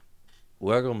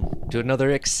Welcome to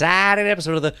another exciting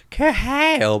episode of the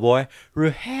Cowboy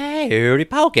Howdy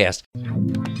Podcast.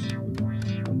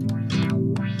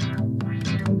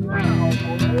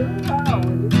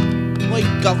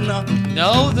 Wait, Governor.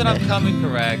 Know that I'm coming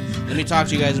correct. Let me talk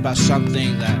to you guys about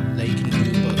something that you can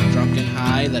do both drunk and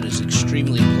high that is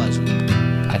extremely pleasant.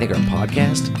 I think our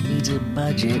podcast needs a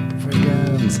budget for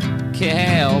guns.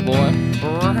 Cowboy.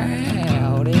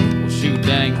 Howdy. Well, shoot,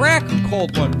 dang. Crack a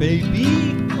cold one,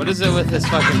 baby. What is it with this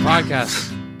fucking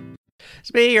podcast?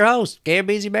 It's me, your host, Cam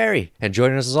Beasy Barry. And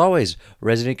joining us as always,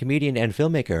 resident comedian and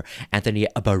filmmaker, Anthony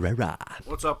Barrera.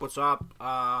 What's up?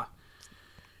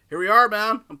 Here we are,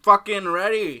 man. I'm fucking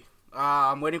ready.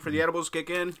 I'm waiting for the edibles to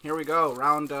kick in. Here we go.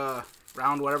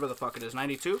 Round whatever the fuck it is.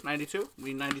 92? 92?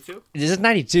 We 92? This is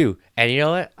 92. And you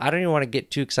know what? I don't even want to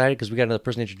get too excited because we got another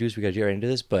person to introduce. We got to get right into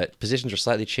this. But positions are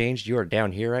slightly changed. You are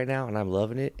down here right now, and I'm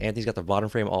loving it. Anthony's got the bottom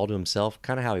frame all to himself.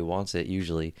 Kind of how he wants it,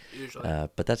 usually.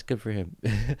 But that's good for him.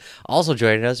 Also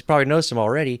joining us, you probably noticed him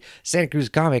already, Santa Cruz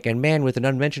comic and man with an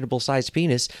unmentionable sized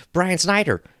penis, Brian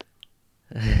Snyder.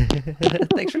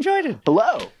 Thanks for joining.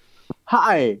 Hello.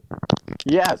 Hi.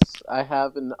 Yes, I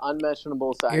have an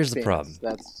unmentionable size. Here's the penis.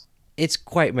 problem. It's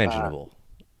quite mentionable.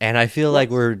 And I feel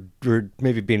like we're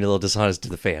maybe being a little dishonest to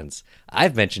the fans.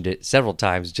 I've mentioned it several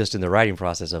times just in the writing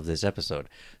process of this episode.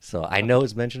 So I know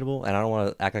it's mentionable, and I don't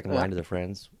want to act like I'm lying to the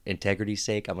friends. Integrity's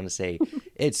sake, I'm going to say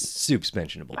it's soups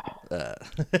mentionable.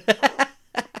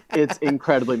 It's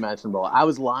incredibly mentionable. I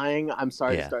was lying. I'm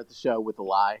sorry to start the show with a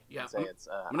lie. Yeah. Say it's,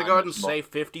 I'm going to go ahead and say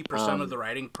 50% of the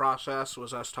writing process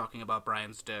was us talking about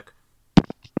Brian's dick.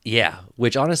 Yeah,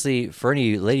 which honestly, for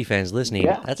any lady fans listening,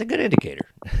 that's a good indicator.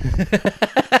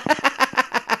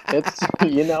 It's,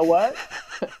 you know what?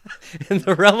 In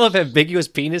the realm of ambiguous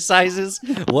penis sizes,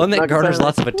 one that garners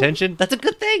lots of attention, that's a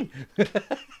good thing.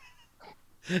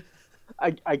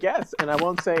 I guess, and I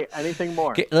won't say anything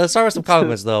more. Okay, let's start with some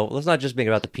compliments, though. Let's not just make it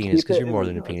about the penis, because you're more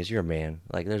than a penis. You're a man.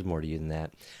 Like, there's more to you than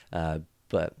that.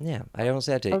 But, yeah, I don't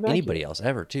say that to anybody else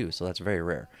ever, too, so that's very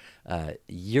rare.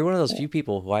 You're one of those few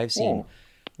people who I've seen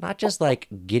not just, like,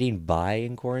 getting by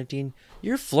in quarantine,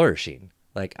 you're flourishing.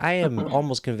 Like, I am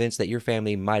almost convinced that your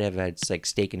family might have had, like,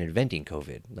 stake in inventing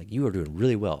COVID. Like, you are doing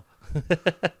really well.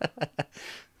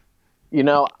 You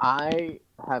know, I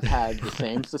have had the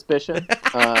same suspicion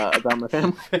about my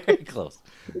family. Very close.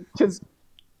 Because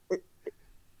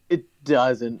it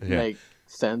doesn't make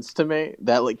sense to me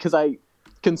that, like, because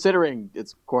considering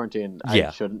it's quarantine,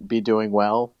 I shouldn't be doing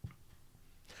well.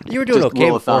 You were doing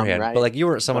okay beforehand, right? but like you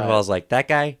weren't someone who I was like, that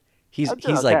guy, he's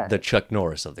okay. like the Chuck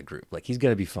Norris of the group. Like he's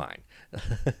gonna be fine.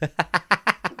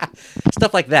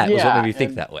 Stuff like that was what made me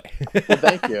think that way. Well,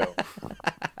 thank you.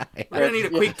 I'm gonna need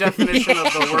a quick definition of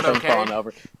the word okay.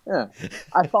 Over. Yeah,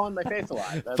 I fall on my face a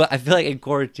lot. But I feel like in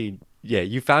quarantine,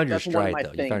 you found your stride though.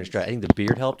 Things. You found your stride. I think the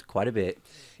beard helped quite a bit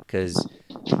because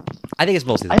I think it's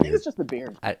mostly the beard. I think it's just the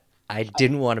beard. I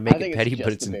didn't want to make it petty,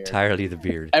 but it's entirely the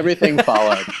beard. Everything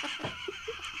followed.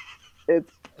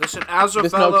 Listen, as a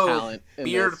fellow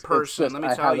beard person, let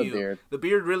me tell you, the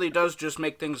beard really does just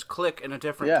make things click in a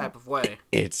different type of way.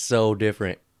 It's so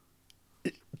different.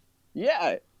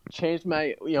 Yeah, it changed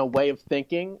my way of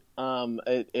thinking.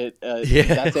 That's it.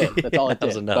 That's all it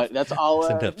did. But that's all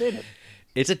it needed.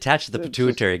 It's attached to the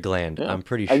pituitary gland. I'm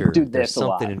pretty sure there's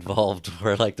something involved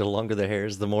where, like, the longer the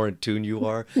hairs, the more in tune you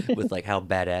are with like how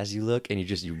badass you look, and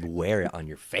you wear it on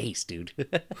your face, dude.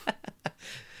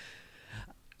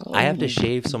 I have to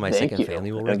shave so my second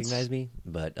family will recognize me,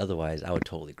 but otherwise I would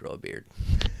totally grow a beard.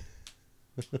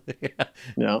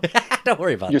 No, don't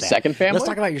worry about your that. Second family. Let's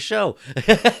talk about your show.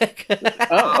 Okay.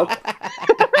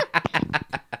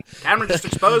 Cameron just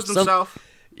exposed himself.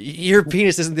 Your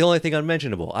penis isn't the only thing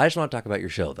unmentionable. I just want to talk about your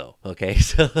show, though. Okay,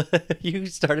 so you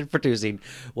started producing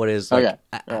what is like,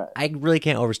 I really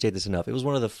can't overstate this enough. It was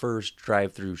one of the first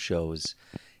drive-through shows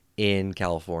in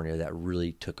California that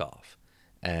really took off.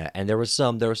 And there was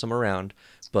some around,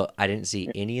 but I didn't see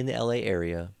any in the LA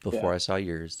area before I saw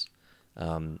yours.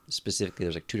 Specifically,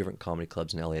 there's like 2 different comedy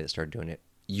clubs in LA that started doing it.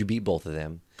 You beat both of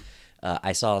them.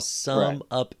 I saw some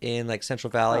up in like Central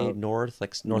Valley, north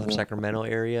of Sacramento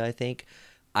area, I think.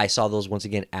 I saw those once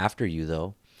again after you,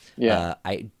 though. Yeah.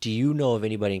 Do you know of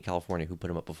anybody in California who put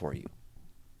them up before you?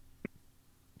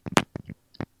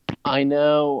 I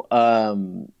know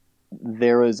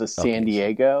there was a San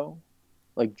Diego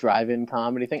like drive-in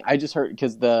comedy thing. I just heard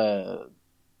because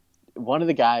one of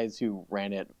the guys who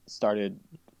ran it started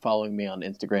following me on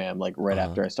Instagram like right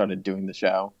after I started doing the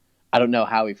show. I don't know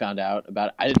how he found out about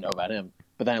it. I didn't know about him,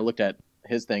 but then I looked at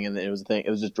his thing and it was a thing. It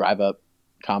was just drive-up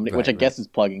comedy, which I guess is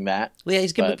plugging that. Well, yeah,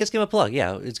 let's give him a plug.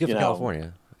 Yeah, it's good for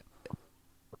California.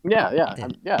 Yeah.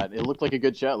 It looked like a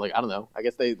good show. Like, I don't know. I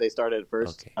guess they started at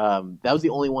first. Okay. That was the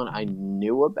only one I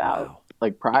knew about, Wow.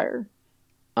 like prior.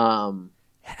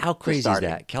 How crazy is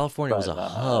that? California was a but,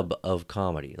 hub of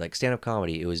comedy, like stand-up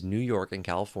comedy. It was New York and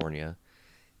California,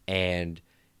 and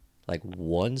like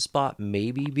one spot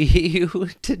maybe beat you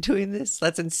to doing this.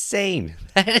 That's insane.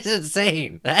 That is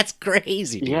insane. That's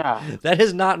crazy, dude. Yeah. That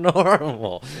is not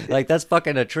normal. Like, that's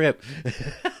fucking a trip.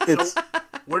 It's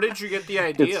Where did you get the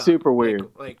idea? It's super weird.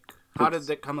 Like how did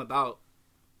it come about?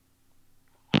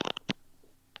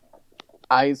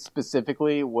 I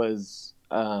specifically was,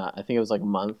 I think it was like a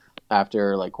month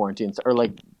after like quarantine, or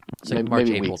like, It's like March,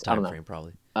 April time frame,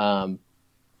 probably.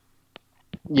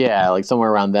 Yeah, like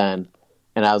somewhere around then.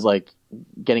 And I was like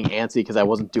getting antsy because I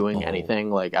wasn't doing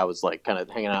anything. Like I was like kind of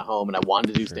hanging out home, and I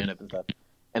wanted to do stand up and stuff.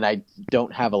 And I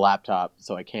don't have a laptop,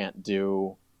 so I can't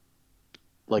do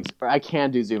I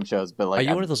can do Zoom shows, but like, are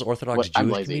you one of those Orthodox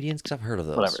Jewish comedians? Because I've heard of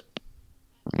those. Whatever.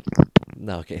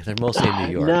 No, okay, they're mostly in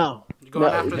New York. No, You're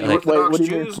going after the Orthodox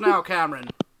Jews now, Cameron.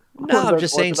 No, I'm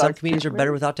just saying some comedians are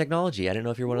better without technology. I didn't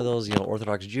know if you're one of those,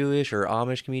 Orthodox Jewish or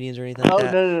Amish comedians or anything like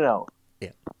that. No. Yeah.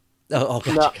 Oh,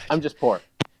 gotcha, No, gotcha. I'm just poor.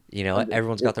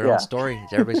 Everyone's got their own story.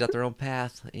 Everybody's got their own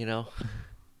path. You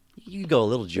can go a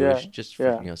little Jewish just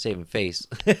for saving face.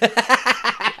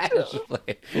 A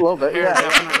little bit, Hair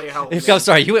definitely helps. I'm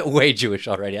sorry, you went way Jewish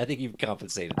already. I think you've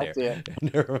compensated there. I see it.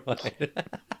 Never mind.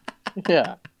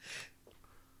 Yeah,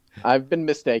 I've been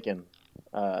mistaken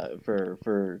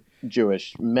for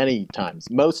Jewish many times.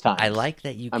 Most times. I like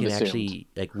that you can actually,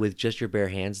 like, with just your bare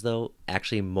hands though,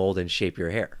 actually mold and shape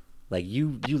your hair. Like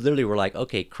you literally were like,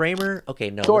 okay, Kramer. Okay,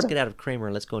 no, let's get out of Kramer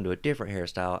and let's go into a different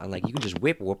hairstyle. And like you can just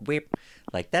whip.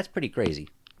 Like that's pretty crazy.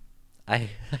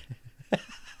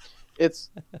 It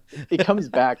comes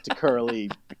back to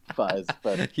curly fuzz,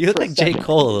 but you look like J.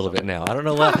 Cole a little bit now. I don't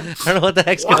know what the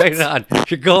heck's going on.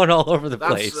 You're going all over the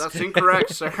place. That's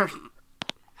incorrect, sir.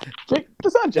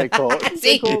 That's not J. Cole.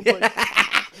 J. Cole's like...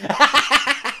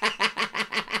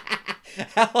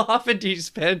 How often do you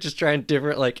spend just trying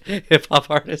different like hip hop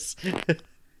artists?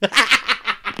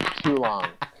 Too long.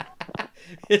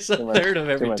 It's a third of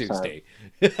every Tuesday.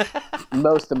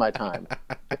 Most of my time.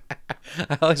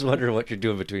 I always wonder what you're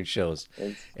doing between shows,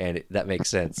 and that makes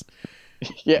sense.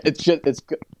 Yeah,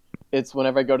 it's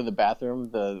whenever I go to the bathroom,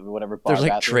 whatever bar. There's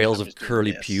like bathroom, trails of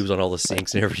curly pubes on all the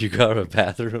sinks whenever you go to a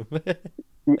bathroom.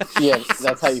 Yeah,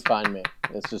 that's how you find me.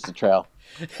 It's just a trail.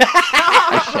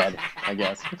 I shed, I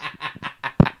guess.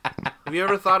 Have you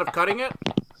ever thought of cutting it?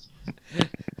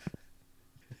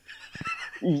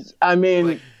 I mean,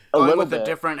 like, a little with bit. A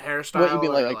different hairstyle. What, you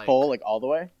mean like full, like all the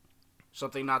way?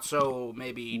 Something not so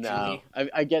maybe No,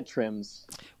 I get trims.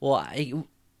 Well,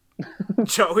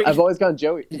 Joey. I've always gone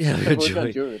Joey. Yeah, I've always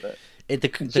gone Joey with it. The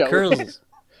curls.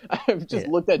 I've just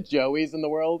looked at Joey's in the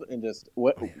world and just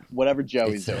whatever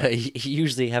Joey's doing. He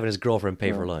usually having his girlfriend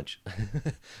pay for lunch.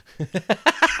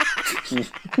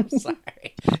 I'm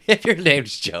sorry. If your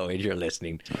name's Joey and you're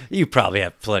listening, you probably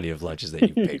have plenty of lunches that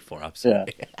you paid for. I'm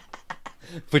sorry. Yeah.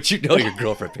 But your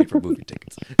girlfriend paid for movie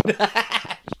tickets.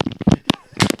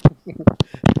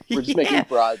 We're just making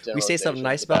broad generalizations. We say something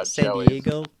nice about San Joey's.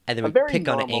 Diego, and then we pick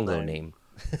on an England name.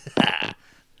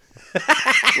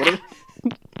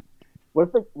 What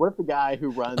if the guy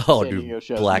who runs San Diego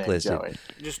shows blacklisted? Joey?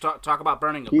 Just talk about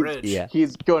burning a bridge. Yeah,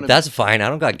 he's going. That's fine. I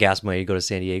don't got gas money to go to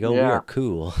San Diego. Yeah. We are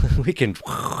cool. We can.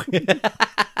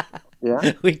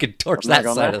 Yeah, we can torch that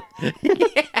side of.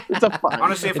 It's a fun.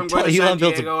 Honestly, if I'm going to San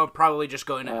Diego, I'm probably just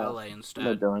going to LA instead.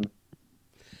 Not doing.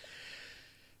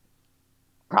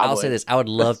 I'll say this: I would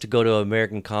love to go to an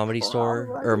American Comedy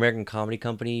Store or American Comedy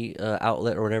Company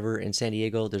outlet or whatever in San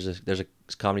Diego. There's a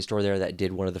comedy store there that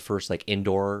did one of the first like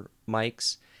indoor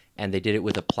mics, and they did it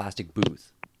with a plastic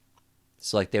booth.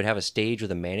 So like they would have a stage with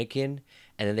a mannequin,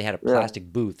 and then they had a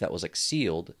plastic booth that was like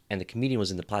sealed, and the comedian was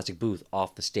in the plastic booth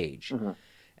off the stage. Mm-hmm.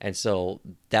 And so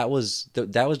that was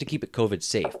to keep it COVID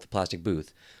safe, the plastic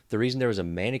booth. The reason there was a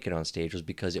mannequin on stage was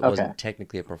because it wasn't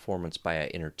technically a performance by an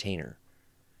entertainer.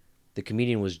 The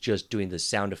comedian was just doing the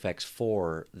sound effects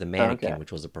for the mannequin,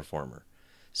 which was a performer.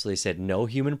 So they said, no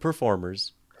human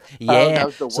performers. Yeah,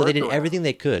 so they did everything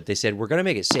they could. They said, we're going to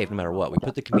make it safe no matter what. We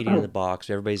put the comedian in the box,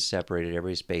 everybody's separated,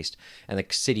 everybody's spaced, and the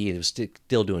city was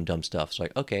still doing dumb stuff. So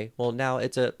like, okay, well now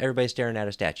everybody's staring at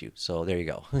a statue. So there you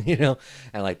go,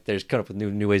 and like there's come up with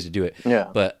new ways to do it.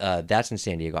 Yeah. But that's in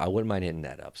San Diego. I wouldn't mind hitting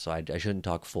that up. So I shouldn't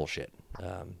talk full shit.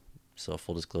 So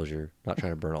full disclosure, not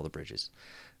trying to burn all the bridges.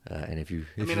 And I think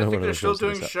they're still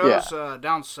doing shows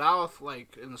down south,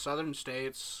 like in the southern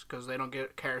states, because they don't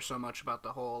care so much about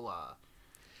the whole.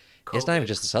 COVID. It's not even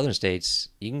just the southern states.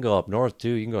 You can go up north too.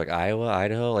 You can go like Iowa,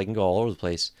 Idaho. Like you can go all over the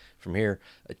place from here.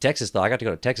 Texas, though, I got to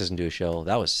go to Texas and do a show.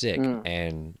 That was sick.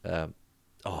 And,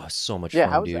 so much fun,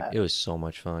 how was dude. that? It was so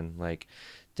much fun. Like,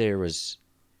 there was...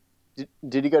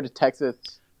 Did you go to Texas?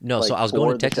 No, like, so I was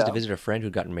going to Texas to show? visit a friend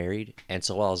who'd gotten married. And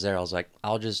so while I was there, I was like,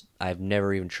 I've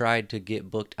never even tried to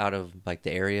get booked out of, like,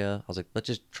 the area. I was like, let's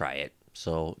just try it.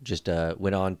 So just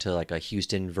went on to, like, a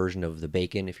Houston version of the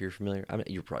Bacon, if you're familiar. I mean,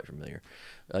 you're probably familiar.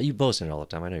 You boast in it all the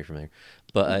time. I know you're familiar.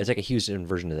 But it's like a Houston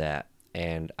version of that.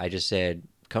 And I just said,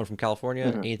 come from California,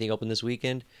 anything open this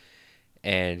weekend?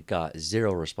 And got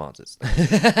 0 responses.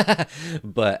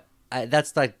 But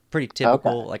that's like pretty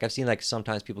typical. Okay. Like I've seen like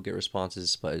sometimes people get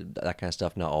responses, but that kind of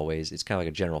stuff, not always. It's kind of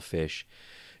like a general fish.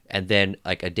 And then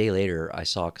like a day later, I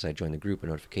saw, because I joined the group, a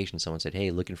notification. Someone said, hey,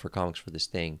 looking for comics for this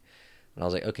thing. And I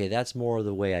was like, okay, that's more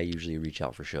the way I usually reach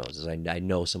out for shows. Is I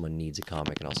know someone needs a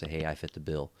comic, and I'll say, hey, I fit the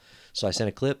bill. So I sent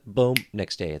a clip, boom,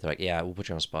 next day. They're like, yeah, we'll put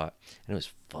you on a spot. And it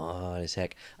was fun as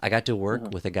heck. I got to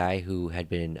work with a guy who had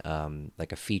been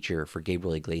like a feature for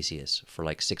Gabriel Iglesias for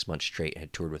like 6 months straight,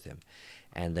 had toured with him.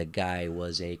 And the guy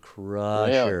was a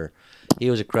crusher. Really? He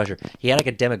was a crusher. He had like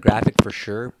a demographic for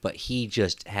sure, but he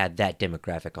just had that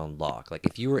demographic on lock. Like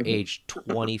if you were aged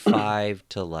 25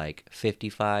 to like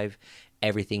 55,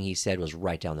 everything he said was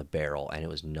right down the barrel, and it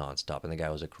was nonstop. And the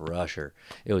guy was a crusher.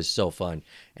 It was so fun.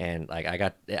 And like I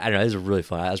don't know, it was really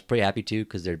fun. I was pretty happy too,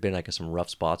 because there'd been like some rough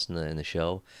spots in the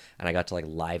show, and I got to like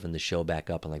liven the show back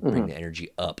up and like bring the energy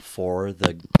up for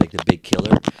the big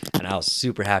killer. And I was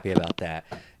super happy about that.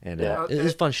 And it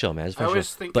was a fun show, man. It was a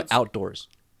fun show. But outdoors.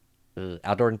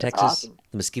 Outdoor in Texas, awesome.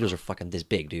 The mosquitoes are fucking this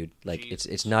big, dude. Like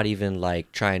it's not even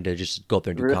like trying to just go up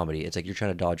there and do comedy. It's like you're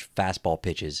trying to dodge fastball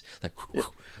pitches.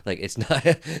 Like it's not.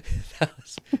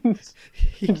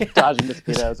 Dodging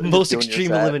mosquitoes. Most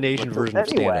extreme elimination version of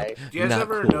stand-up. Do you guys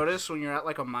ever notice when you're at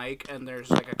like a mic and there's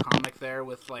like a comic there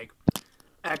with like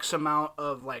X amount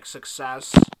of like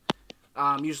success?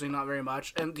 Usually not very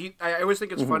much. And I always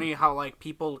think it's funny how like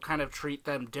people kind of treat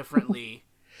them differently.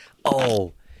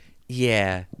 Oh,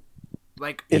 yeah.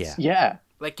 Like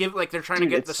like they're trying to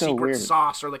get the secret weird.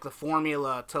 sauce or like the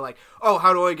formula to like, oh,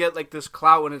 how do I get like this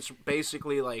clout when it's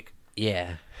basically like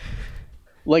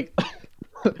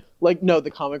like no,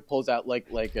 the comic pulls out like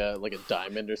a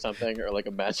diamond or something, or like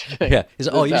a magic thing. Yeah, he's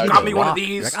like, oh, you got me one of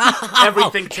these. Like,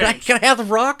 everything changed. Can I have the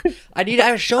rock? I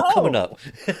have a show coming up.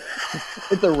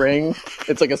 It's a ring.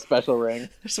 It's like a special ring.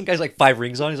 There's some guy's like 5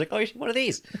 rings on. He's like, oh, you should one of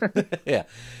these. Yeah.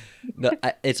 No,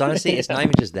 it's honestly, it's not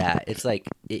even just that. It's like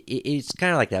it's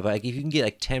kind of like that, but like if you can get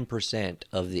like 10%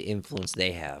 of the influence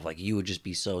they have, like you would just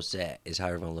be so set. Is how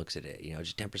everyone looks at it. You know,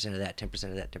 just 10% of that, 10%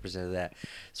 of that, 10% of that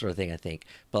sort of thing. I think,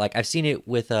 but like I've seen it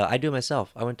with I do it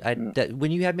myself.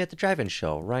 When you had me at the drive-in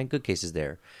show, Ryan Goodcase is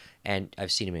there. And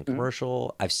I've seen him in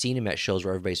commercial. I've seen him at shows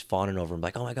where everybody's fawning over him,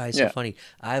 like, "Oh my God, he's so funny."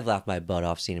 I've laughed my butt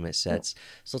off seeing him at sets.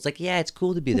 So it's like, yeah, it's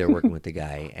cool to be there working with the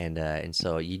guy, and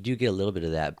so you do get a little bit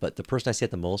of that. But the person I see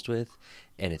it the most with,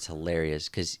 and it's hilarious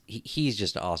because he's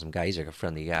just an awesome guy. He's like a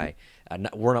friendly guy.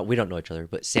 We don't know each other,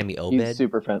 but Sammy Obed, he's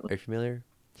super friendly. Are you familiar?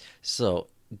 So.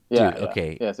 Yeah, dude,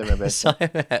 okay. Yeah, I saw him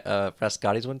at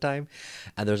Frascotti's one time,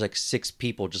 and there was like 6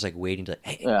 people just like waiting to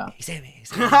like, hey Sammy.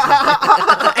 And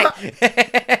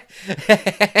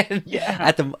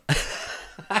at the,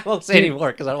 I won't say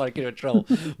anymore because I don't want to get him in trouble.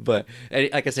 But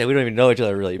like I said, we don't even know each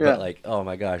other really. But like, oh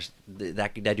my gosh,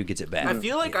 that dude gets it bad. I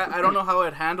feel like I don't know how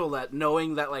I'd handle that,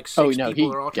 knowing that like 6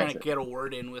 people are all trying to get a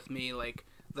word in with me, like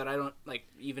that I don't like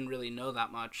even really know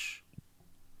that much.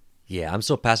 Yeah, I'm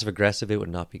so passive aggressive, it would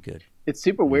not be good. It's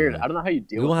super weird. I don't know how you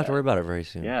deal with it. We won't have to worry about it very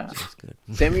soon. Yeah. That's good.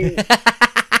 Sammy...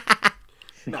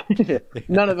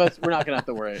 None of us, we're not going to have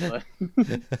to worry.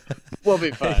 We'll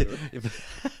be fine.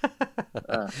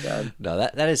 Oh, God. No,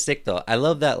 that is sick, though. I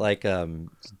love that, like,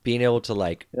 being able to,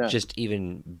 like, just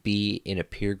even be in a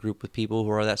peer group with people who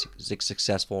are that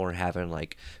successful and having,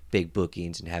 like, big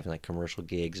bookings and having, like, commercial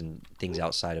gigs and things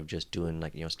outside of just doing,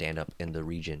 like, you know, stand-up in the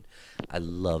region. I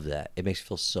love that. It makes me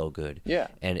feel so good. Yeah.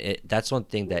 And that's one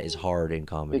thing that is hard in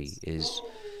comedy is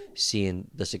seeing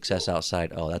the success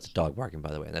outside. Oh, that's a dog barking,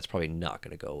 by the way, and that's probably not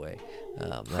going to go away.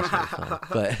 That's really fun.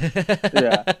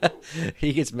 But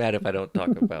he gets mad if I don't talk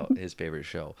about his favorite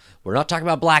show. We're not talking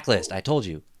about Blacklist. I told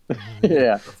you.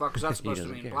 Yeah. The fuck is that supposed to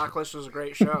mean? Care. Blacklist is a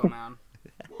great show, man.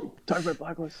 Talk about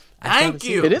Blacklist. Thank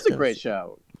you. It is a great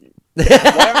show. We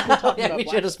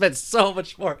should have spent so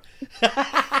much more.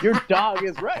 Your dog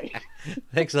is right.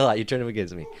 Thanks a lot. You turned him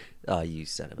against me. Oh, you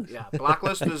son of a... Yeah,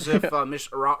 Blacklist is if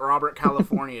Robert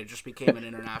California just became an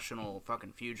international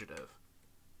fucking fugitive.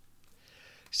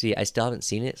 See, I still haven't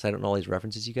seen it, so I don't know all these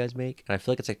references you guys make. And I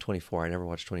feel like it's like 24. I never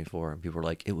watched 24. And people are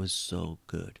like, it was so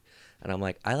good. And I'm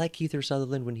like, I like Kiefer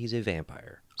Sutherland when he's a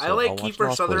vampire. So I like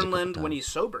Kiefer Sutherland when he's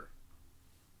sober.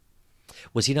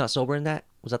 Was he not sober in that?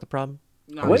 Was that the problem?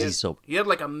 No, Or was he sober? he had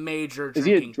like a major Is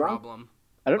he a drinking drunk? problem.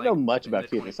 I don't know like, much in about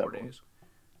the Kiefer 24 Sutherland. days.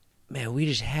 Man, we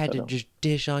just had to just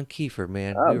dish on Kiefer,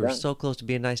 man. Oh, we were dang. so close to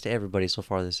being nice to everybody so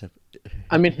far this episode.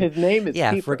 I mean, his name is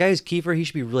Yeah, Kiefer. for a guy who's Kiefer, he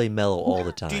should be really mellow all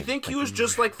the time. Do you think he was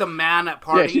just like the man at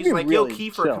parties? he'd be Like, really yo,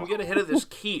 Kiefer, chill. can we get a hit of this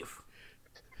Keef?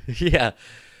 Yeah.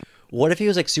 What if he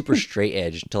was like super straight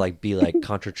edge to like be like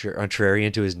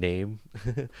contrarian to his name?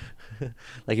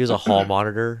 Like he was a hall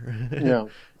monitor. Yeah.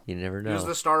 You never know. He was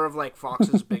the star of like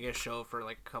Fox's biggest show for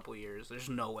like a couple years. There's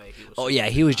no way he was. Oh yeah,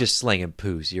 he was just slanging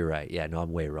poos. You're right. Yeah, no,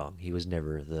 I'm way wrong. He was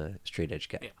never the straight edge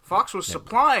guy. Yeah, Fox was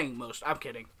supplying most. I'm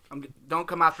kidding. Don't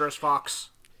come after us, Fox.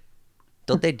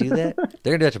 Don't they do that?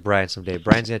 They're gonna do that to Brian someday.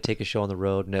 Brian's gonna take a show on the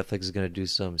road. Netflix is gonna do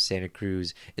some Santa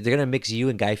Cruz. If they're gonna mix you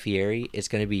and Guy Fieri, it's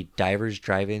gonna be divers,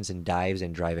 drive-ins, and dives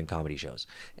and drive-in comedy shows.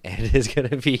 And it's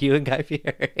gonna be you and Guy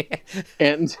Fieri.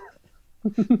 And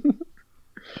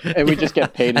and we just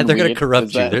get paid. And they're gonna weed. corrupt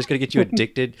Is you. that- They're just gonna get you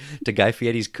addicted to Guy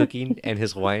Fieri's cooking and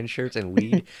his Hawaiian shirts and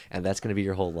weed, and that's gonna be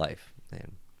your whole life.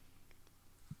 Man.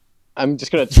 I'm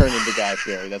just gonna turn into Guy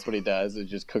Fieri. That's what he does. He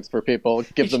just cooks for people,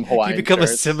 gives them Hawaiian You become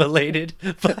shirts. assimilated.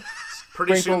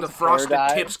 Pretty soon the Sprinkles frosted hair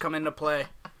dye. tips come into play.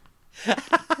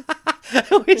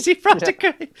 Is he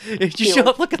frosted? You show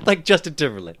up looking like Justin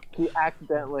Timberlake. He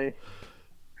accidentally.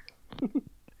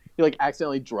 He like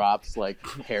accidentally drops like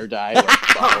hair dye. Like,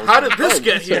 How did this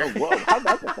get here? Whoa! How did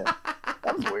that get there?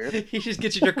 That was weird. He just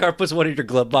gets in your car, puts one in your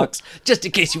glove box, just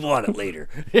in case you want it later.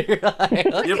 You're like,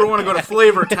 You ever want to go to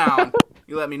Flavor Town?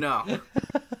 You let me know.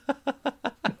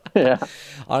 Yeah.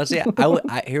 honestly,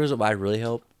 here's what I really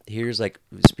hope. Here's like,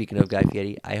 speaking of Guy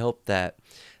Fieri, I hope that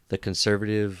the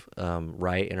conservative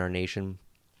right in our nation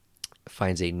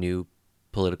finds a new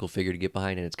political figure to get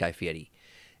behind, and it's Guy Fieri.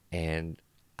 And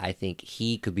I think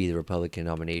he could be the Republican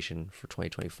nomination for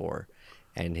 2024.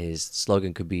 And his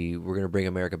slogan could be, "We're going to bring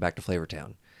America back to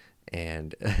Flavortown."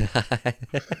 And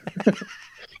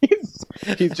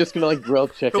He's just gonna like grill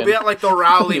chicken. He'll be at like the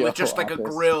rally Yeah, with just like a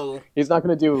office. grill. He's not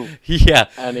gonna do yeah,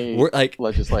 any we're like,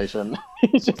 legislation.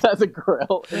 He just has a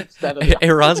grill instead of.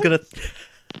 Iran's going to...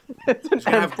 He's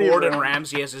gonna have Gordon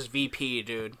Ramsay as his VP,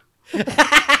 dude. He's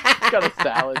got a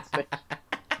salad station.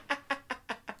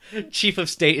 Chief of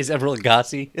State is Emeril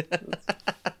Lagasse.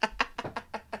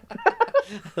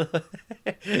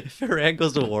 If Iran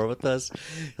goes to war with us,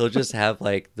 he'll just have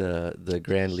like the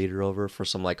grand leader over for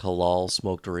some like halal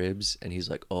smoked ribs, and he's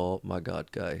like, "Oh my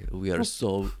God, Guy, we are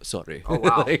so sorry. Oh,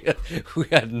 wow. Like, we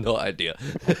had no idea.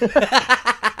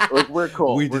 Like, we're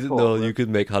cool. We We're didn't cool. know you could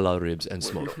make halal ribs and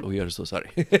smoke. We are so sorry."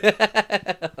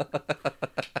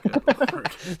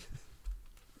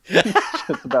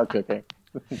 Just about cooking.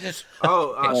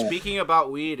 Speaking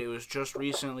about weed, it was just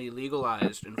recently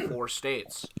legalized in 4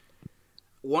 states.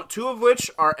 2 of which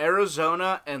are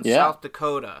Arizona and South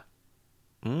Dakota.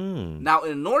 Now,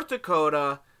 in South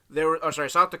Dakota,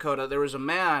 there was a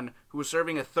man who was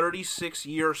serving a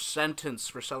 36-year sentence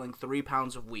for selling 3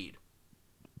 pounds of weed.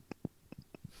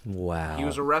 Wow. He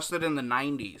was arrested in the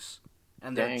 90s,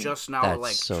 and they're Dang. just now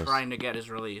That's so trying to get his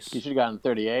release. You should have gotten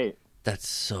 38. That's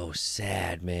so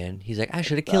sad, man. He's like, I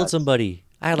should have killed somebody.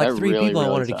 I had like That 3 really, people I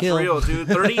really wanted to sucks. kill. Real, dude.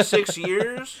 36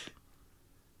 years?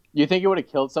 You think he would have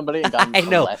killed somebody and gotten I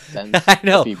know. less sentence? I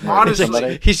know. if he murdered Honestly.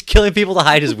 somebody? He's killing people to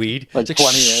hide his weed. Like It's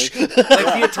 20 "Shh." years. Like,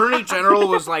 the attorney general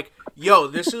was like, yo,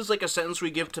 this is like a sentence we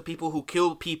give to people who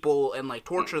kill people and like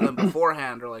torture them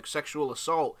beforehand, or like sexual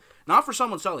assault. Not for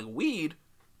someone selling weed.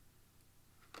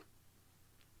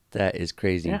 That is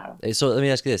crazy. Yeah. So let me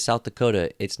ask you this: South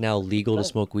Dakota, it's now legal to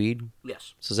smoke weed.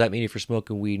 Yes. So does that mean if you're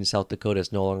smoking weed in South Dakota,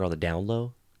 it's no longer on the down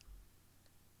low?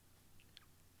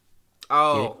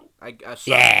 Oh.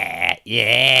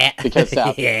 Yeah. Because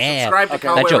South- yeah. Subscribe to Okay.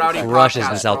 Cowboy That joke Rowdy crushes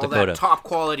Podcast in South for all Dakota. that top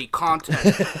quality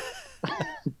content.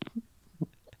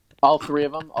 All 3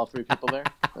 of them? All 3 people there?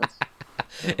 That's...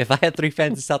 If I had 3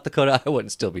 fans in South Dakota, I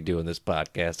wouldn't still be doing this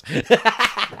podcast.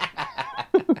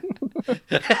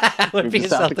 I would Move be to in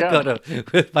South South Dakota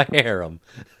with my harem.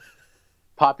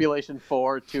 Population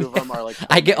 4, 2 of them are like...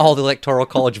 I get all the electoral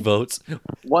college votes.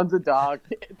 One's a dog.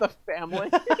 It's a family.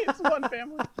 It's one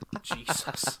family.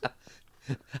 Jesus.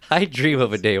 I dream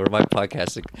of a day where my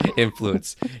podcasting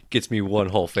influence gets me one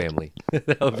whole family.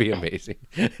 That would be amazing.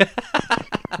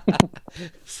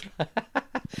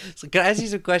 So can I ask you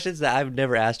some questions that I've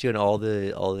never asked you in all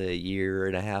the year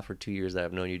and a half or 2 years that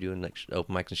I've known you doing like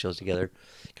open mics and shows together?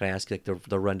 Can I ask you like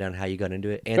the rundown how you got into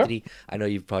it? Anthony, I know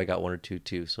you've probably got 1 or 2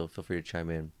 too, so feel free to chime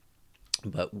in.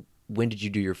 But when did you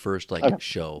do your first like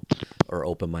show or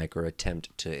open mic or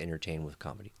attempt to entertain with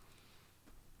comedy?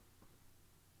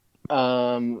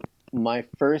 My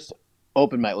first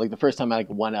open mic. Like the first time I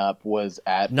went up was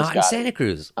at Not in Frascati. Santa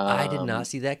Cruz. I did not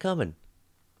see that coming.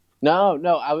 No,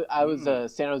 I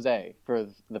was San Jose for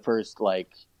the first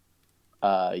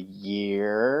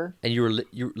year. And you were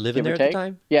living there at the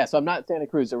time? Yeah, so I'm not Santa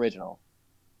Cruz original.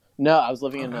 No, I was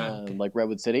living in like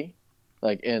Redwood City,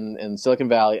 like in Silicon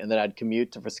Valley, and then I'd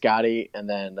commute to Frascati, and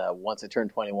then once I turned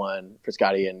 21,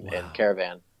 Frascati and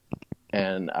Caravan,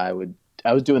 and I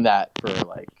was doing that for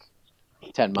like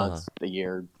 10 months, a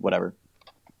year, whatever.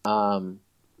 And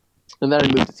then I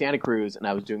moved to Santa Cruz, and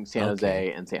I was doing San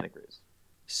Jose and Santa Cruz.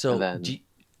 So then, do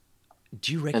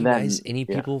you recognize any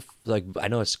people? Like, I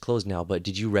know it's closed now, but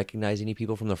did you recognize any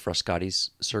people from the Frascati's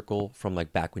circle from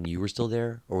like back when you were still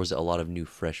there, or was it a lot of new,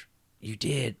 fresh? You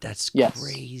did. That's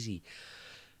crazy.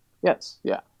 Yes.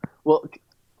 Yeah. Well,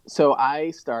 so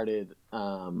I started.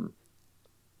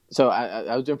 So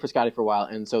I was doing Frascati for a while,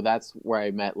 and so that's where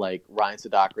I met like Ryan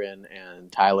Sadakrin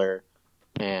and Tyler,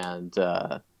 and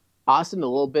Austin a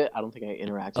little bit. I don't think I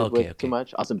interacted with too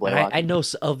much. Austin Blaylock. I know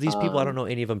of these people. I don't know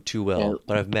any of them too well,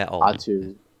 but I've met all of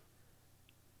them.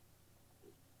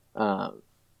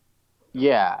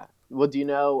 Yeah. Well, do you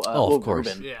know? Of course.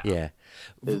 Ruben. Yeah.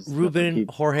 Ruben,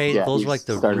 Jorge, those were like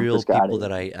the real people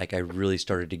that I really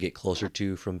started to get closer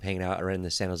to from hanging out around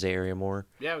the San Jose area more.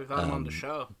 Yeah, we've had him on the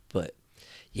show. But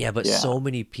so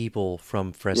many people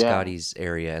from Frascati's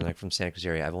area and like from Santa Cruz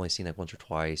area, I've only seen like once or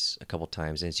twice, a couple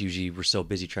times, and it's usually we're so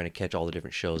busy trying to catch all the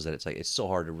different shows that it's so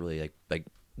hard to really like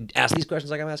ask these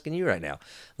questions like I'm asking you right now,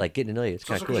 like getting to know you. It's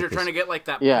kind of cool. You're trying to get like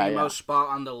that primo spot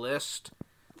on the list,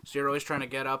 so you're always trying to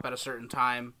get up at a certain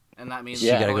time, and that means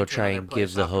you got to go try and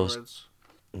give the host.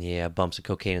 Yeah, bumps of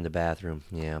cocaine in the bathroom.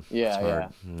 Yeah.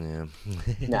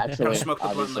 Naturally, smoke the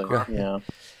blunt in the car. Yeah.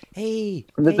 Hey,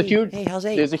 there's a huge. How's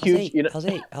eight? There's a huge. How's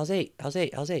eight? How's eight? How's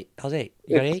eight? How's eight? How's eight?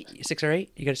 You got 8? 6 or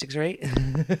 8? You got a 6 or 8?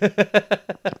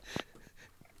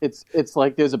 It's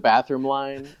like there's a bathroom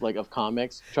line like of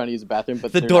comics trying to use the bathroom,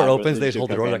 but the door opens. They just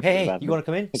hold the door like, "Hey, you want to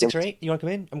come in? 6 or 8? You want to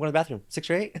come in? I'm going to the bathroom. 6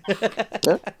 or 8?"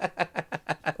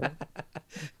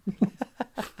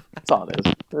 That's all it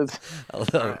is.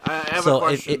 I have a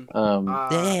question.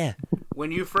 Yeah.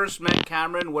 When you first met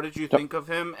Cameron, what did you think of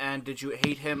him, and did you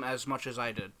hate him as much as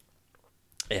I did?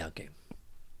 Yeah. Okay.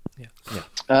 Yeah.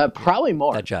 Probably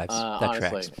more. That jives. That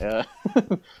honestly. tracks.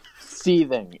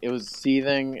 Seething. It was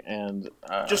seething and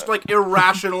just like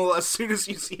irrational. As soon as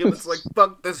you see him, it's like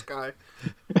fuck this guy.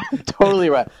 Totally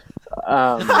right.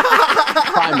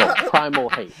 Primal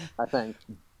hate. I think.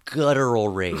 Guttural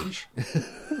rage.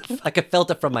 Like I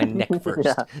felt it from my neck first.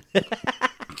 Yeah.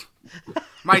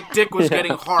 My dick was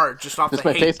getting hard just off the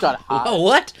my hate. face got hot. Oh,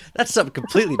 what? That's something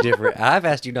completely different. I've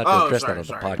asked you not to address that on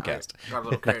the podcast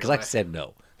because I said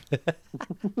no.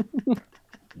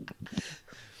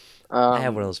 I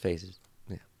have one of those faces.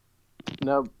 Yeah.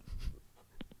 No,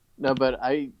 but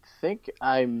I think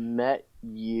I met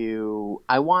you.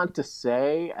 I want to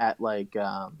say at like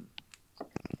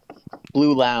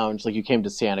Blue Lounge. Like you came to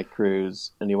Santa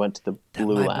Cruz and you went to the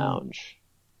Blue Lounge.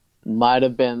 Might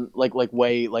have been like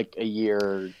way like a year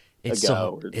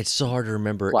ago. It's so hard to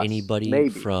remember anybody maybe.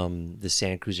 from the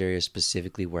Santa Cruz area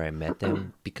specifically where I met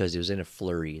them because it was in a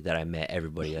flurry that I met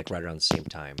everybody like right around the same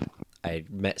time. I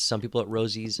met some people at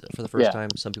Rosie's for the first time,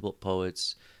 some people at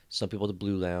Poets, some people at the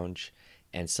Blue Lounge,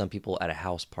 and some people at a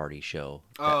house party show.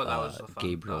 That was fun.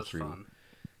 Gabriel threw. Fun.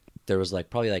 There was like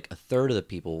probably like a third of the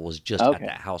people was just at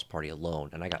that house party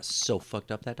alone, and I got so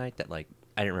fucked up that night that like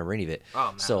I didn't remember any of it.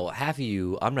 Oh, man. So half of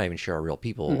you, I'm not even sure are real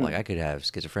people. Like I could have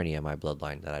schizophrenia in my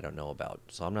bloodline that I don't know about.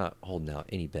 So I'm not holding out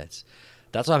any bets.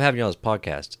 That's why I'm having you on this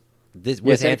podcast.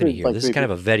 With Anthony here, this is kind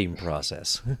of a vetting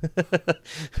process.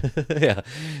 Yeah,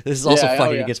 this is also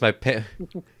fighting against my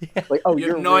like, oh,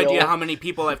 you have no idea how many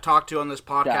people I've talked to on this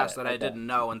podcast that I didn't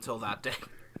know until that day.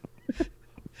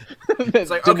 It's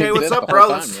like, okay, what's up, bro?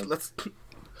 Let's.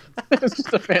 It's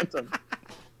just a phantom.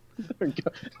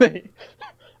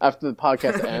 After the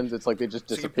podcast ends, it's like they just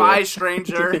disappear. Bye,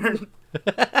 stranger.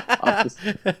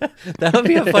 That would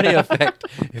be a funny effect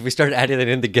if we started adding it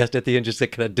in the guest at the end, just it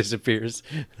kind of disappears.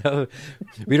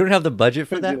 We don't have the budget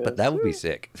for that, but that would be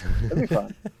sick. That'd be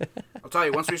fun. I'll tell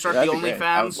you, once we start the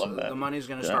OnlyFans, the money's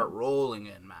going to start rolling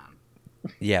in, man.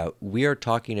 Yeah, we are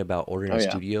talking about ordering a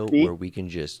studio where we can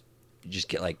just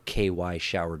get like KY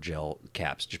shower gel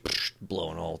caps, just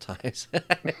blowing all times.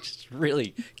 Just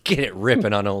really get it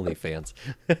ripping on OnlyFans.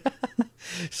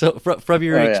 So from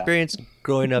your experience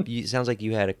growing up, it sounds like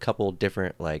you had a couple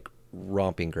different like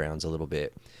romping grounds a little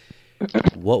bit.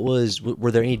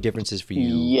 Were there any differences for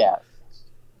you? Yes.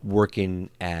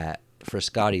 Working at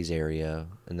Frascati's area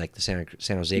and like the San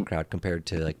Jose crowd compared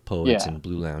to like Poets and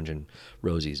Blue Lounge and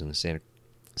Rosie's in the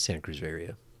Santa Cruz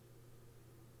area.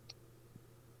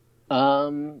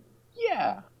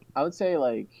 Yeah, I would say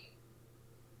like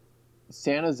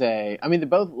San Jose. I mean, they're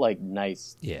both like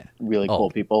nice, really cool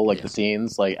people. Like the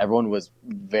scenes, like everyone was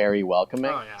very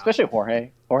welcoming, especially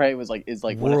Jorge. Jorge was like is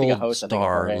like world when I think of host,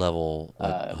 star I think of Jorge, level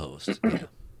host. Yeah.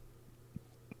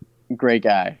 Great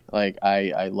guy. Like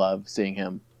I love seeing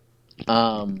him.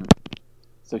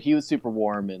 So he was super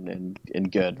warm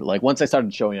and good. Like once I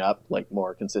started showing up like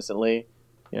more consistently,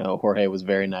 Jorge was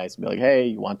very nice and be like, "Hey,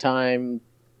 you want time?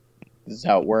 This is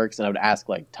how it works." And I would ask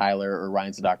like Tyler or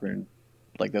Ryan Sadocker and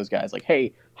like those guys, like,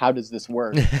 "Hey, how does this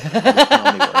work?"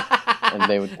 And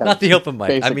they would not the open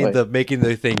mic. I mean the making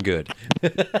the thing good.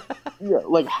 Yeah,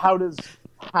 like what am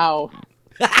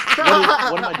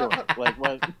I doing? Like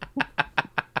what?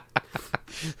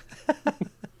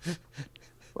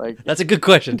 Like that's a good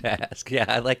question to ask. Yeah,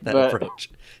 I like that approach.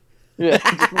 Yeah,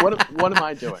 what am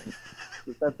I doing?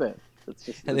 That's it.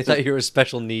 And they thought you were a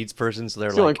special needs person, so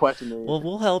they're like, "Well,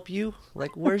 we'll help you.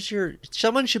 Like,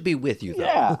 someone should be with you, though."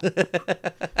 Yeah.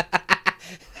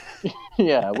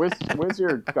 Yeah. Where's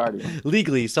your guardian?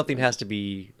 Legally, something has to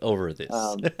be over this.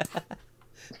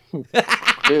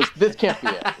 This can't be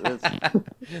it.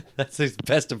 That's the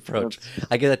best approach.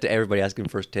 I get that to everybody asking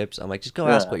first tips. I'm like, just go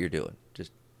ask what you're doing.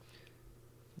 Just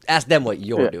ask them what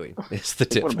you're doing. It's the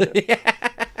tip.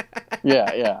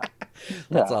 Yeah.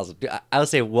 That's awesome. I would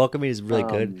say welcoming is really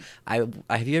good.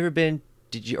 Have you ever been?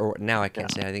 Did you? Or now I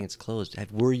can't say. I think it's closed.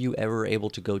 Were you ever able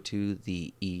to go to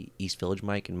the East Village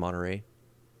mic in Monterey?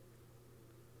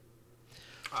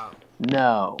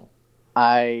 No,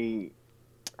 I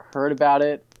heard about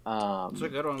it. It's a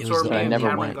good one. It was me and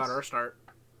Cameron got our start.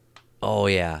 Oh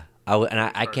yeah,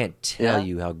 I can't tell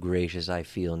you how gracious I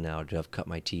feel now to have cut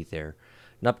my teeth there.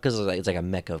 Not because it's like a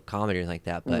mecca of comedy or anything like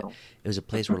that, but it was a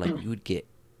place where like you would get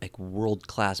like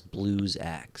world-class blues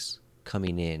acts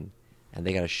coming in, and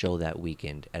they got a show that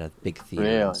weekend at a big theater.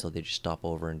 Really? So they just stop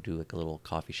over and do like a little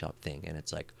coffee shop thing, and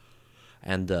it's like,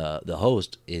 and the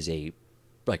host is a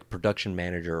like production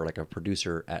manager or like a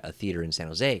producer at a theater in San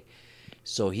Jose.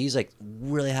 So he's like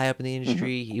really high up in the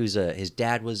industry. He was his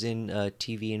dad was in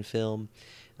TV and film.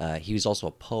 He was also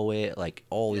a poet, like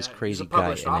all this crazy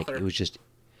guy, and like it was just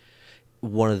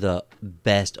one of the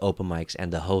best open mics.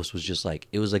 And the host was just like,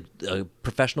 it was like a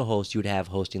professional host you would have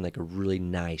hosting like a really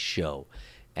nice show,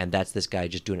 and that's this guy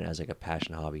just doing it as like a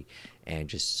passion hobby, and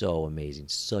just so amazing,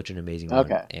 such an amazing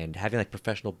one. And having like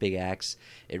professional big acts,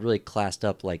 it really classed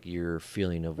up like your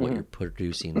feeling of what you're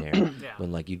producing there.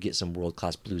 When like you get some world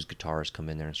class blues guitarists come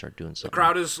in there and start doing something. The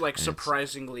crowd is like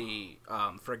surprisingly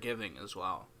forgiving as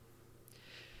well.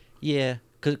 Yeah,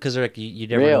 because like you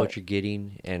never know what you're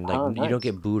getting, and like you don't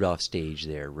get booed off stage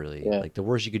there really. Like the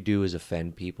worst you could do is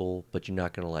offend people, but you're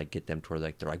not gonna like get them to where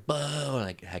like they're like boo and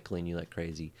like heckling you like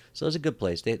crazy. So it's a good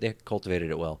place. They cultivated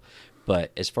it well.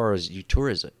 But as far as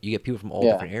tourism, you get people from all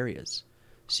different areas.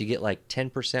 So you get like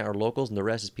 10% are locals, and the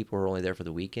rest is people who are only there for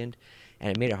the weekend. And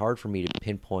it made it hard for me to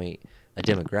pinpoint a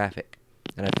demographic.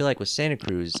 And I feel like with Santa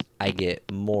Cruz, I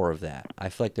get more of that. I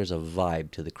feel like there's a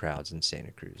vibe to the crowds in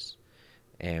Santa Cruz.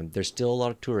 And there's still a lot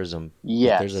of tourism.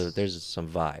 Yes. But there's some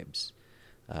vibes.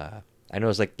 I know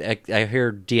it's like, I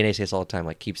hear DNA say this all the time,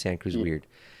 like keep Santa Cruz weird.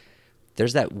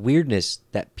 There's that weirdness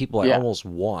that people almost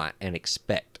want and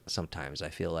expect sometimes, I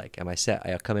feel like. I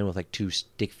come in with like two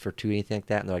stick for two, anything like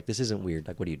that, and they're like, this isn't weird.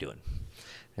 Like, what are you doing?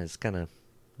 And it's kind of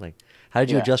like, how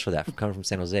did you adjust for that from coming from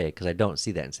San Jose? Because I don't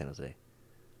see that in San Jose.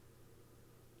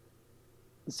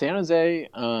 San Jose,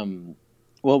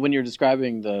 well, when you're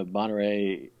describing the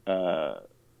Monterey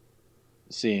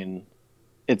scene,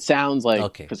 it sounds like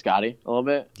Piscotty a little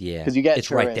bit. Yeah, because you get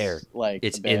it's right there. Like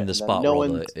it's in the spot where all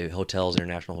the hotels,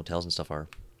 international hotels and stuff are.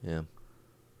 Yeah.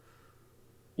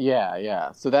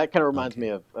 So that kind of reminds me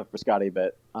of Piscotty a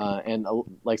bit, and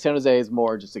like San Jose is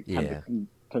more just a kind of a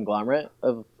conglomerate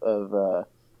of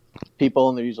people,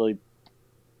 and they're usually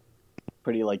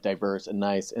pretty like diverse and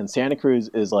nice. And Santa Cruz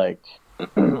is like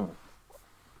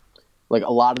like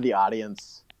a lot of the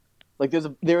audience. Like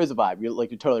there is a vibe. You're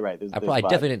totally right. There's I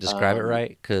definitely didn't describe it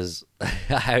right because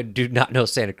I do not know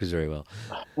Santa Cruz very well.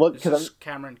 Well, because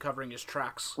Cameron covering his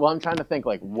tracks. Well, I'm trying to think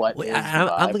like what.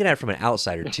 I'm looking at it from an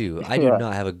outsider too. I do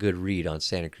not have a good read on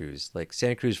Santa Cruz. Like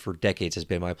Santa Cruz for decades has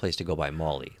been my place to go buy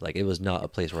Molly. Like it was not a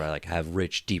place where I like have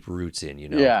rich, deep roots in.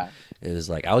 Yeah. It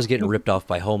was like I was getting ripped off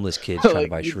by homeless kids trying to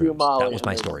buy shrooms. That was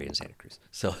my story in Santa Cruz.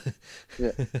 So.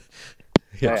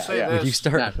 I'll say this. Would you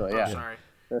start? Naturally, sorry.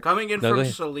 Coming in from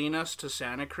Salinas to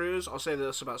Santa Cruz, I'll say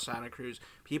this about Santa Cruz.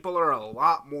 People are a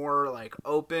lot more, like,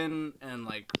 open and,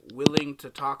 like, willing to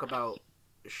talk about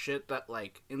shit that,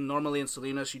 like, normally in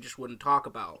Salinas you just wouldn't talk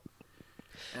about.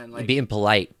 And, like, being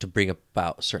polite to bring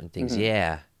about certain things. Mm-hmm.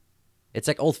 Yeah. It's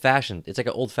like old fashioned. It's like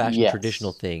an old fashioned Yes.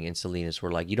 traditional thing in Salinas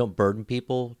where like you don't burden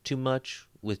people too much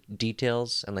with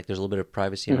details and like there's a little bit of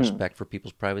privacy and respect for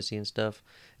people's privacy and stuff.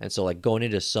 And so like going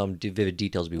into some vivid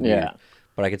details would be weird. Yeah.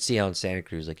 But I could see how in Santa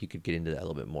Cruz like you could get into that a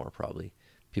little bit more probably.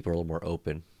 People are a little more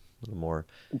open, a little more.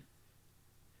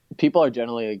 People are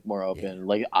generally like, more open.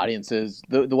 Like audiences,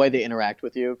 the way they interact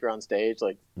with you if you're on stage,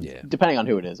 like Yeah. depending on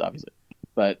who it is, obviously,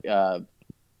 but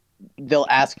they'll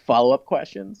ask follow-up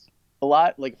questions a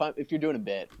lot. Like if you're doing a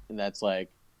bit and that's like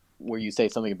where you say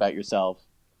something about yourself,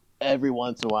 every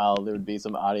once in a while there would be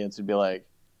some audience who'd be like,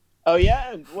 "Oh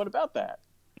yeah, and what about that?"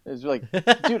 It's like,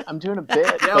 dude, I'm doing a bit.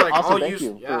 Yeah, but like also I'll thank use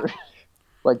you yeah. for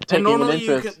like And taking an normally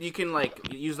interest. you can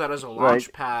like use that as a launch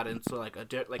Like- pad into like a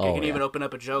like Oh, you can even yeah. open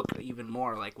up a joke even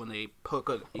more like when they poke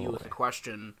you with a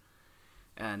question,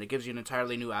 and it gives you an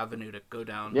entirely new avenue to go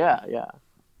down. Yeah.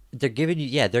 They're giving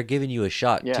you a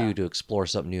shot Yeah. too to explore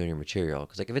something new in your material.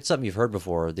 Because like if it's something you've heard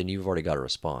before, then you've already got a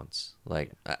response.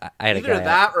 Like I had Either a guy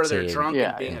that or say, they're drunk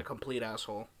Yeah, and being yeah. a complete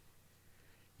asshole.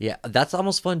 Yeah, that's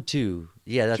almost fun too.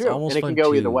 Yeah, that's True, almost and it fun can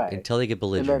go too either way. until they get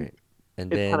belligerent.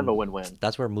 And It's then kind of a win-win.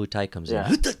 That's where Muay Thai comes Yeah.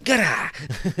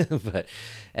 in. But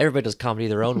everybody does comedy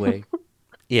their own way.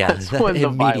 Yeah, That's when the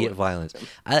immediate violence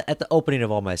violence. At the opening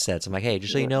of all my sets, I'm like, hey,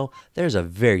 just so you know, there's a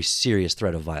very serious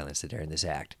threat of violence there in this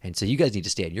act. And so you guys need to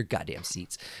stay in your goddamn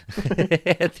seats.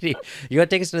 Anthony, you want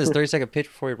to take us into this 30-second pitch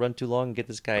before we run too long and get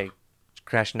this guy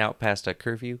crashing out past a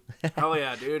curfew? Hell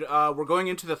yeah, dude. We're going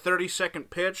into the 30-second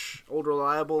pitch. Old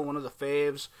Reliable, one of the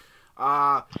faves.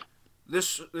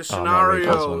 This Oh,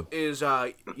 scenario is,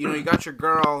 you got your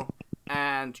girl,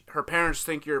 and her parents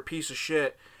think you're a piece of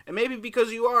shit. And maybe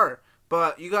because you are,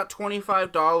 but you got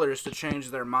 $25 to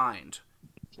change their mind.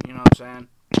 You know what I'm saying?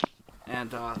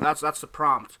 And that's the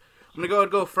prompt. I'm going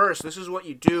to go first. This is what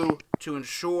you do to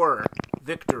ensure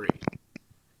victory.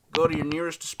 Go to your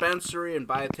nearest dispensary and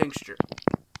buy a tincture.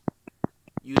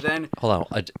 You then... Hold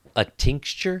on, a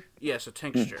tincture? Yes, a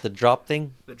tincture. The drop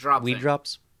thing? The drop Weed thing.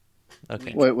 drops?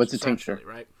 Okay. Wait, what's a Essentially, tincture?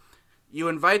 right? You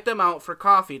invite them out for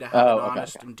coffee to have Oh, an okay,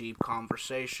 honest okay. and deep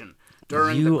conversation.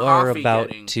 During You the are coffee about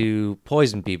getting... to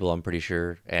poison people, I'm pretty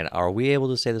sure. And are we able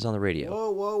to say this on the radio?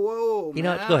 Whoa, You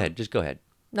know what? Go ahead. Just go ahead.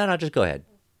 No, just go ahead.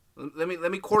 Let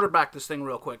me quarterback this thing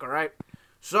real quick, all right?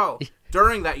 So,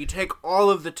 during that, you take all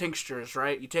of the tinctures,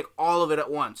 right? You take all of it at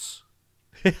once.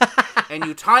 And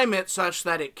you time it such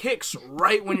that it kicks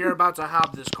right when you're about to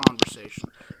have this conversation.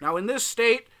 Now, in this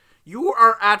state, you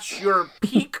are at your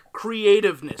peak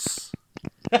creativeness.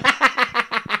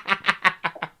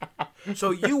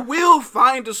 So you will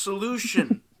find a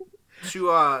solution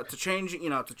to changing,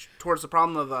 towards the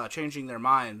problem of changing their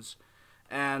minds.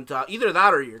 And either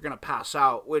that or you're going to pass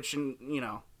out, which,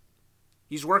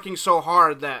 he's working so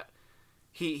hard that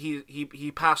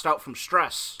he passed out from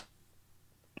stress.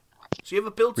 So you have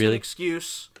a built-in Really?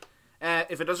 excuse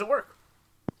if it doesn't work.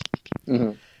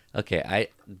 Okay, I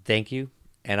thank you.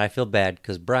 And I feel bad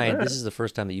because, Brian, this is the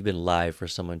first time that you've been live for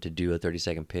someone to do a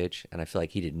 30-second pitch, and I feel like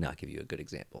he did not give you a good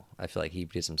example. I feel like he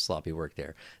did some sloppy work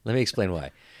there. Let me explain why.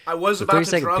 I was The about to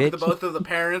 30-second drug pitch? both of the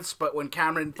parents, but when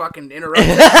Cameron fucking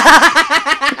interrupted...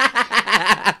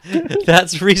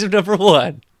 That's reason number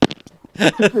one. I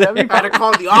had to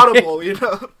call the audible,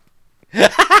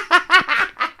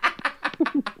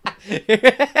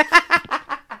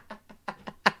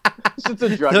 It's just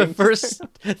a drugging.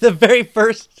 The very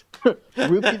first,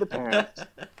 Rupee the parent.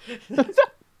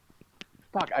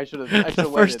 Fuck, I should have the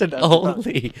waited. first and That's the time.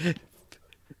 only.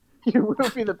 You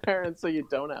roofie the parents so you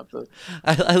don't have to.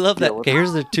 I love that. Deal with Okay,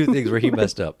 here's the two things where he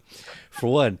messed up. For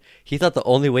one, he thought the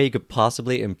only way he could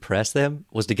possibly impress them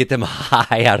was to get them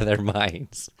high out of their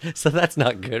minds. So that's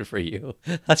not good for you.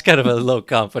 That's kind of a low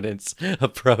confidence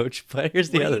approach. But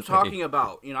here's the What are other you thing. talking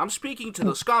about? I'm speaking to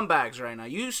the scumbags right now.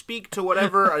 You speak to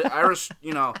whatever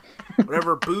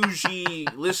whatever bougie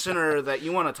listener that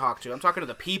you want to talk to. I'm talking to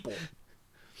the people.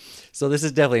 So this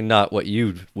is definitely not what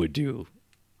you would do,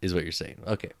 is what you're saying.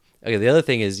 Okay. Okay, the other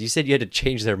thing is you said you had to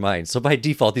change their minds. So by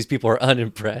default, these people are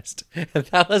unimpressed. And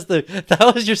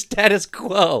that was your status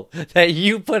quo that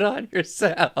you put on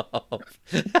yourself.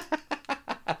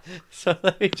 So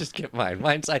let me just get mine.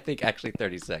 Mine's, I think, actually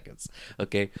 30 seconds.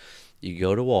 Okay. You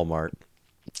go to Walmart,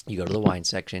 you go to the wine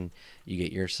section, you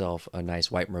get yourself a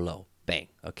nice white Merlot. Bang.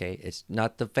 Okay. It's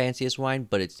not the fanciest wine,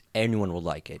 but anyone will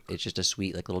like it. It's just a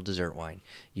sweet, like little dessert wine.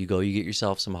 You go, you get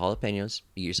yourself some jalapenos,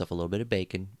 you get yourself a little bit of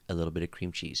bacon, a little bit of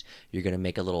cream cheese. You're going to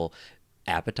make a little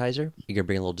appetizer. You're going to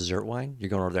bring a little dessert wine. You're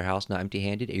going over to their house, not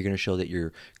empty-handed. You're going to show that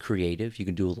you're creative. You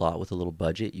can do a lot with a little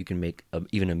budget. You can make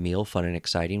even a meal fun and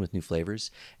exciting with new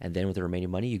flavors. And then with the remaining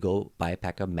money, you go buy a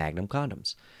pack of Magnum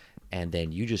condoms. and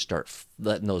then you just start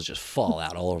letting those just fall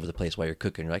out all over the place while you're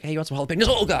cooking. You're like, hey, you want some jalapenos?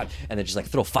 Oh, God. And then just like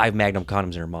throw 5 Magnum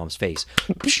condoms in her mom's face.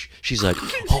 She's like,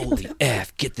 holy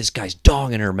F, get this guy's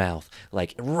dong in her mouth.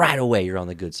 Like, right away, you're on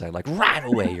the good side. Like, right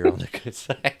away, you're on the good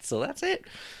side. So that's it.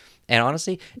 And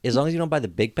honestly, as long as you don't buy the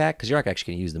big pack, because you're not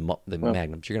actually going to use the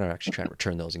Magnums, you're going to actually try to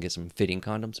return those and get some fitting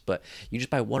condoms. But you just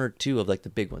buy 1 or 2 of like the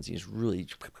big ones. You just really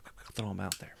throw them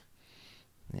out there.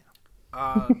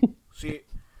 Yeah. See,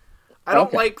 I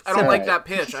don't like that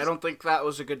pitch. I don't think that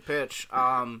was a good pitch.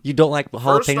 You don't like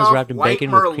jalapenos wrapped in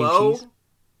bacon with cream cheese?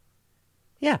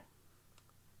 Yeah.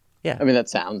 Yeah. I mean, that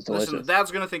sounds delicious. Listen,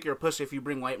 Dad's going to think you're a pussy if you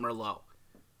bring white Merlot.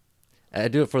 I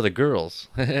do it for the girls.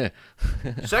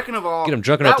 Second of all, get them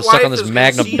drunk enough to suck on this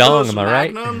Magnum dong, am I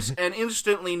right? Magnums and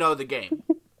instantly know the game.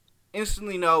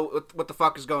 Instantly know what the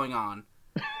fuck is going on.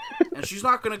 And she's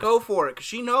not going to go for it because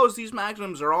she knows these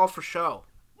Magnums are all for show.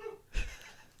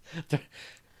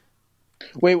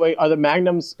 Wait. Are the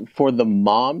Magnums for the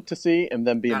mom to see and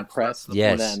then be impressed?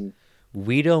 Yes. And then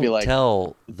we don't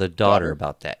tell the daughter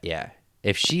about that. Yeah.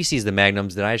 If she sees the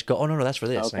Magnums, then I just go, oh, no, that's for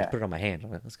this. Okay. And I put it on my hand.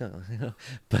 I'm like, let's go.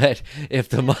 But if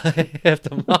the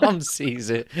mom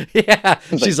sees it, yeah,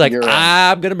 she's like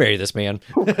I'm going to marry this man.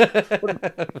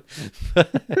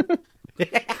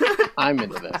 I'm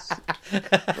into this.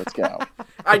 Let's go.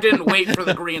 I didn't wait for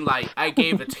the green light. I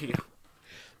gave it to you.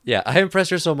 Yeah, I impressed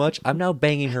her so much, I'm now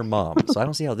banging her mom. So I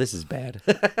don't see how this is bad.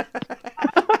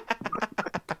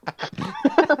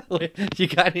 You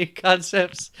got any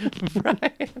concepts,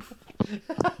 Brian?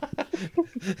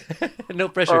 No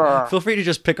pressure. Feel free to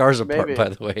just pick ours apart, maybe. By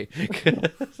the way.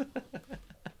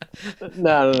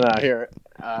 No. Here.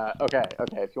 Okay.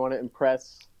 If you want to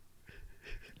impress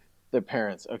their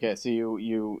parents, okay. So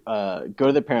you go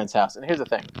to their parents' house, and here's the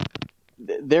thing: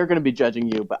 they're going to be judging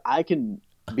you, but I can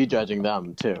be judging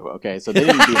them too. Okay, so they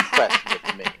need to be impressed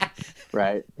with me,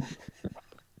 right?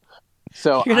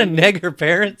 So you're gonna neg her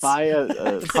parents? Buy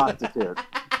a prostitute.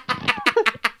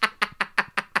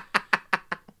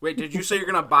 Wait, did you say you're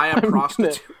gonna buy a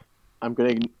prostitute? I'm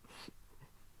gonna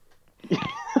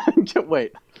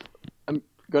wait. I'm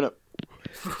gonna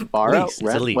borrow, lease.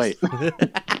 rent. Lease. Wait,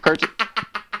 purchase,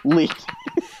 lease.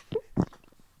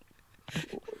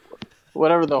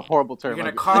 Whatever the horrible term. You're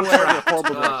gonna contract.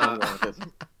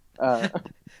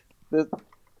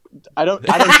 I don't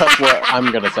touch what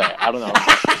I'm gonna say. I don't know.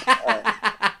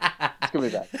 It's gonna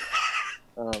be bad.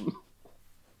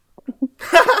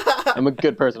 I'm a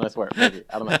good person, I swear. Maybe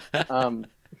I don't know.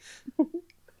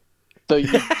 So you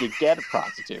get a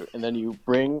prostitute, and then you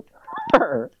bring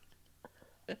her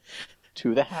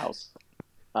to the house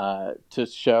to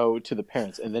show to the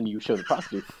parents, and then you show the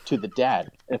prostitute to the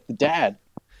dad. If the dad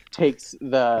takes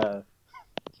the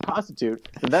prostitute,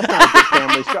 then that's not a good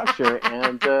family structure,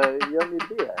 and you don't need to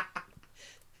be there.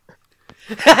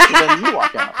 So then you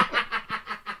walk out.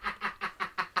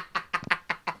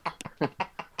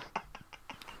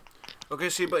 Okay,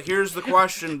 see, but here's the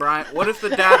question, Brian. What if the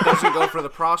dad doesn't go for the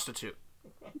prostitute?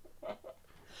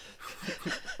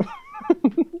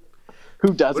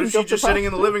 Who doesn't? What if she's just sitting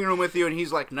in the living room with you, and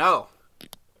he's like, "No,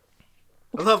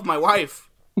 I love my wife."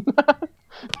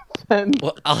 Then,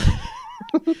 well,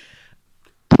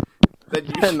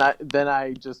 then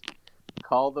I just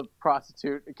call the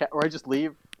prostitute, or I just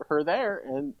leave her there,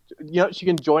 and she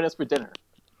can join us for dinner.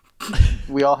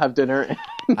 We all have dinner.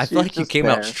 I feel like you came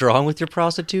out strong with your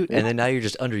prostitute, and then now you're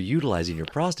just underutilizing your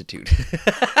prostitute.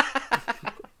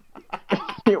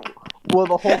 Well,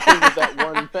 the whole thing is that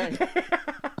one thing.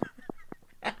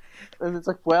 And it's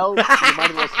like, well, you might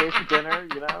as well stay for dinner,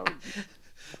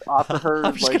 offer her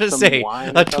I'm just like gonna some say,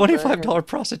 wine a $25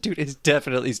 prostitute is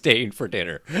definitely staying for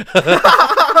dinner. That's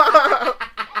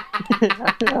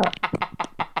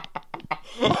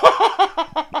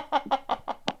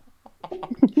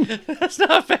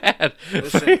not bad.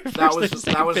 Listen,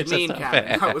 that was mean,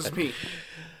 Kevin. That was me.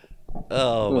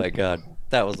 Oh my god,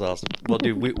 that was awesome. Well,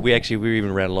 dude, we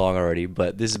even ran along already,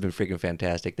 but this has been freaking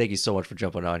fantastic. Thank you so much for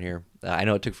jumping on here. I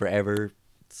know it took forever.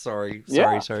 Sorry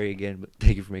again, but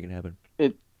thank you for making it happen.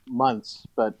 Months,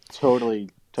 but totally.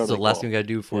 So the last thing we gotta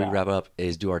do before we wrap up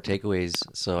is do our takeaways.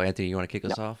 So Anthony, you want to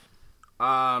kick us off?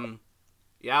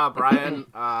 Yeah, Brian.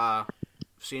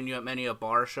 Seen you at many a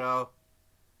bar show.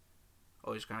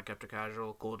 Always kind of kept it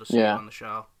casual. Cool to see you on the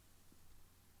show.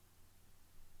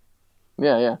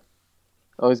 Yeah.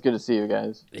 Always good to see you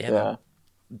guys. Yeah.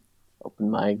 Open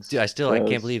mics. Dude, I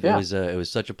can't believe it was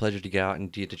such a pleasure to get out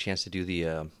and get the chance to do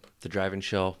the drive-in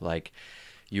show. Like,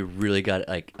 you really got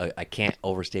I can't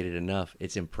overstate it enough.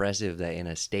 It's impressive that in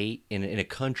a state in a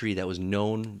country that was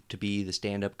known to be the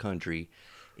stand-up country,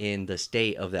 in the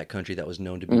state of that country that was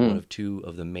known to be one of 2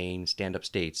 of the main stand-up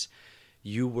states,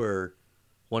 you were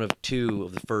one of two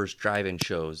of the first drive-in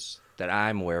shows that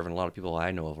I'm aware of, and a lot of people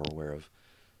I know of are aware of,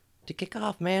 to kick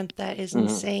off, man. That is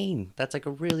insane. That's like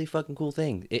a really fucking cool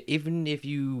thing. Even if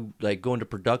you like go into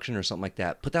production or something like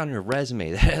that, put down your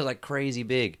resume. That is like crazy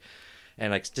big.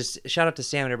 And like, just shout out to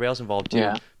Sam and everybody else involved too.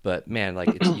 Yeah. But man, like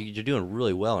you're doing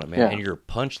really well in it, man. Yeah. And your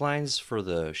punchlines for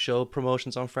the show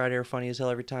promotions on Friday are funny as hell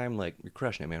every time. Like, you're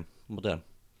crushing it, man. Well done.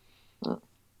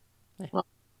 Well,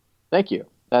 thank you.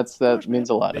 That means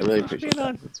a lot. I really appreciate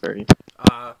that. It's very.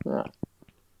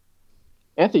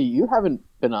 Anthony, you haven't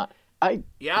been on. Do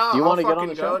you want to get on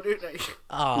the show? Dude.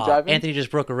 Anthony just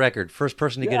broke a record. First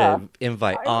person to get an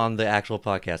invite on the actual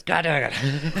podcast. God damn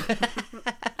it.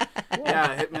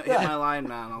 Yeah, hit my line,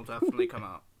 man. I'll definitely come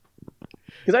out.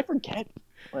 Because I forget.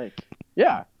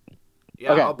 Yeah,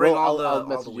 okay, I'll bring all I'll the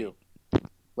message you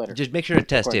later. Just make sure to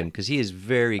test him, because he is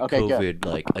very COVID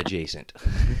like adjacent.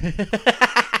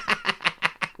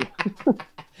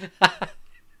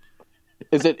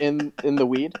 Is it in the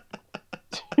weed?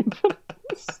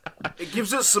 It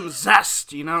gives it some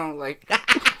zest, like.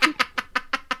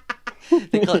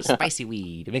 They call it spicy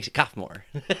weed. It makes you cough more.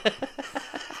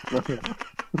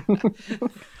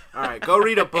 All right, go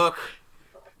read a book.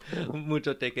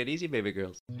 Mucho, take it easy, baby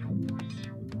girls.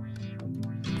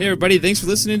 Hey everybody, thanks for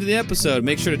listening to the episode.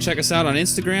 Make sure to check us out on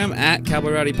Instagram at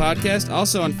Cowboy Rowdy Podcast,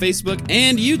 also on Facebook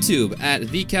and YouTube at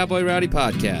The Cowboy Rowdy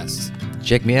Podcast.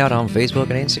 Check me out on Facebook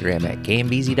and Instagram at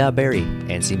kmbz.berry,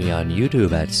 and see me on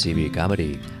YouTube at CB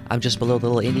Comedy. I'm just below the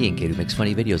little Indian kid who makes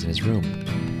funny videos in his room.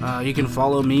 You can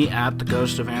follow me at The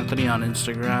Ghost of Anthony on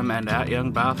Instagram and at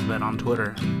Young Baphomet on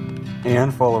Twitter.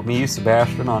 And follow me,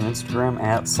 Sebastian, on Instagram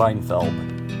at Seinfeld.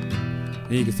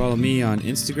 And you can follow me on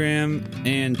Instagram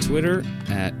and Twitter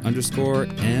at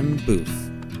 _mbooth.